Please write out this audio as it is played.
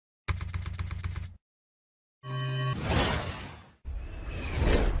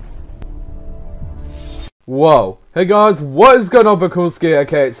Whoa. Hey guys, what is going on with Coolski?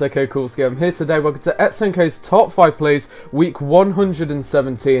 Okay, it's okay, Coolski. I'm here today. Welcome to xAMK's Top 5 Plays, week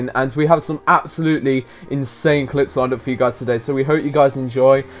 117, and we have some absolutely insane clips lined up for you guys today, so we hope you guys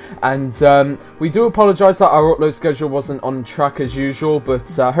enjoy. And we do apologise that our upload schedule wasn't on track as usual, but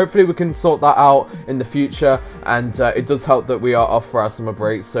hopefully we can sort that out in the future, and it does help that we are off for our summer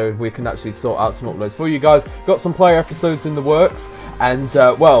break, so we can actually sort out some uploads for you guys. Got some player episodes in the works, and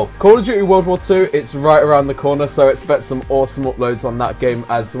well, Call of Duty World War II, it's right around the corner, so expect some awesome uploads on that game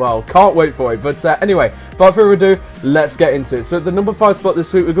as well. Can't wait for it. But anyway, without further ado, let's get into it. So at the number 5 spot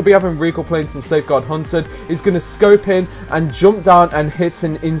this week, we're going to be having Renewal playing some Safeguard Hunted. He's going to scope in and jump down and hit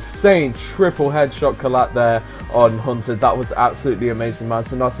an insane triple headshot collat there on Hunted. That was absolutely amazing, man.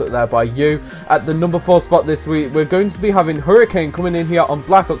 So nice look there by you. At the number 4 spot this week, we're going to be having Hurricane coming in here on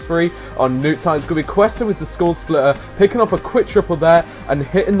Black Ops 3 on Nuke Time. It's going to be questing with the Skull Splitter, picking off a quick triple there and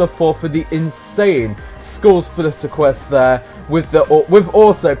hitting the 4 for the insane Skull Splitter quest there, with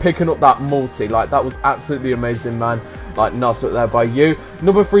also picking up that multi. Like, that was absolutely amazing, man. Like, nice look there by you.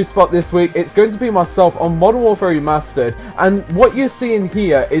 Number 3 spot this week, it's going to be myself on Modern Warfare Remastered, and what you're seeing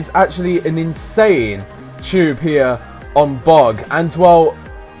here is actually an insane tube here on Bog. And well,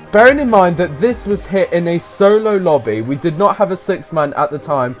 bearing in mind that this was hit in a solo lobby, we did not have a 6-man at the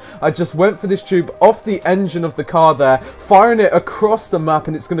time. I just went for this tube off the engine of the car there, firing it across the map,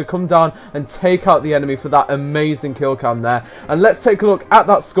 and it's going to come down and take out the enemy for that amazing kill cam there. And let's take a look at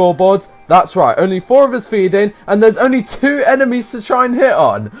that scoreboard. That's right, only 4 of us feed in, and there's only 2 enemies to try and hit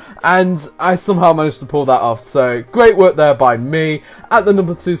on. And I somehow managed to pull that off, so great work there by me. At the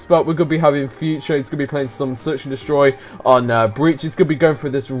number 2 spot, we're going to be having Future. He's going to be playing some Search and Destroy on Breach. He's going to be going for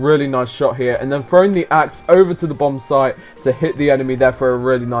this really nice shot here, and then throwing the axe over to the bomb site to hit the enemy there for a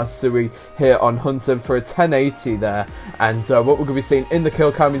really nice Sui here on Hunter for a 1080 there. And what we're going to be seeing in the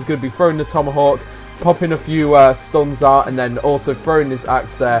kill cam, he's going to be throwing the Tomahawk, popping a few stuns out, and then also throwing his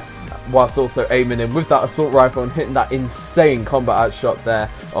axe there, whilst also aiming in with that assault rifle and hitting that insane combat out shot there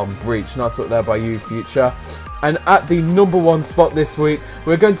on Breach. Nice look there by you, Future. And at the number 1 spot this week,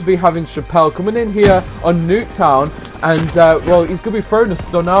 we're going to be having Chappelle coming in here on Nuketown, and well, he's going to be throwing a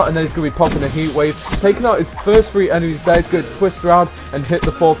stun out, and then he's going to be popping a heat wave, taking out his first 3 enemies there. He's going to twist around and hit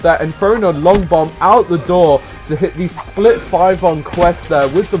the 4th there, and throwing a long bomb out the door to hit the split 5-on quest there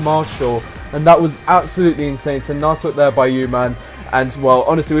with the Marshal, and that was absolutely insane. So nice work there by you, man. And well,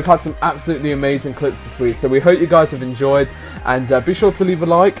 honestly, we've had some absolutely amazing clips this week, so we hope you guys have enjoyed. And be sure to leave a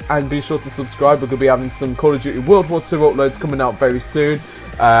like and be sure to subscribe. We're going to be having some Call of Duty World War II uploads coming out very soon,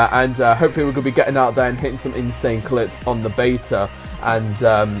 and hopefully we're going to be getting out there and hitting some insane clips on the beta. And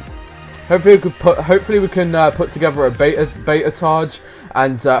hopefully we can put together a beta charge,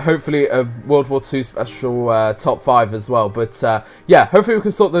 and hopefully a World War II special top 5 as well. But yeah, hopefully we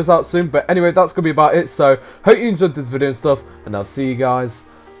can sort those out soon. But anyway, that's going to be about it. So hope you enjoyed this video and stuff, and I'll see you guys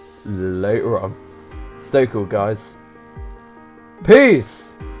later on. Stay cool, guys.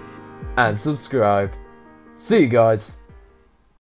 Peace and subscribe. See you guys.